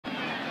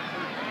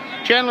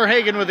Chandler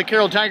Hagen with the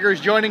Carroll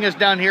Tigers joining us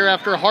down here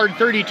after a hard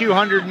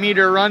 3,200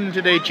 meter run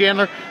today.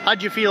 Chandler,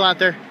 how'd you feel out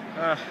there?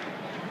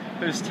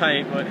 It was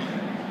tight, but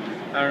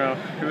I don't know.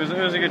 It was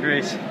a good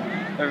race.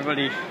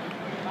 Everybody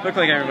looked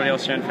like everybody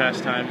else ran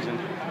fast times, and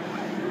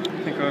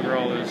I think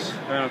overall it was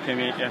an okay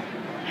meet. Yeah.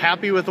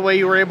 Happy with the way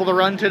you were able to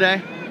run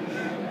today?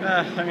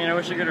 I mean, I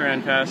wish I could have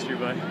ran faster,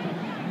 but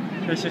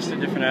it's just a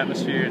different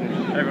atmosphere,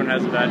 and everyone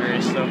has a bad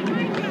race. So.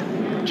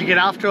 Did you get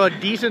off to a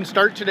decent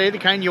start today, the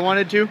kind you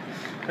wanted to?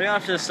 I got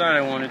off to the start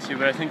I wanted to,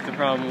 but I think the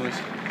problem was,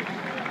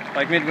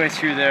 like midway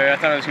through there, I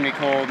thought it was going to be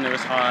cold and it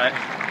was hot,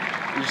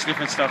 and just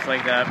different stuff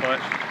like that, but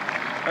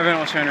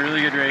everyone else ran a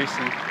really good race,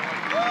 and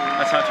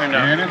that's how it turned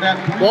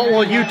out. What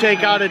will you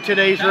take out of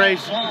today's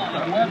race?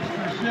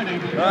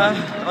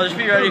 I'll just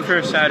be ready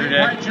for Saturday.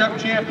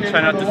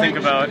 Try not to think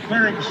about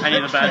any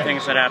of the bad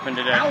things that happened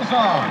today.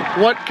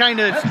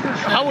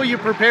 How will you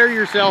prepare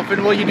yourself,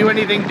 and will you do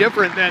anything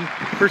different than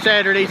for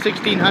Saturday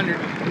 1600?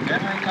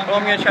 Well,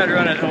 I'm going to try to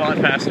run at a lot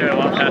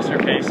faster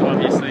pace,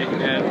 obviously,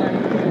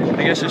 and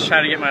I guess just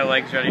try to get my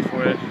legs ready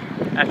for it.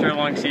 After a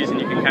long season,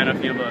 you can kind of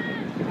feel the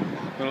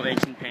little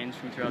aches and pains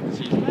from throughout the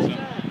season.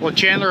 So. Well,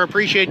 Chandler,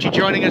 appreciate you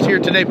joining us here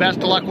today. Best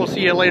of luck. We'll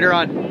see you later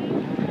on.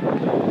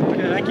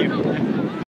 Okay, thank you.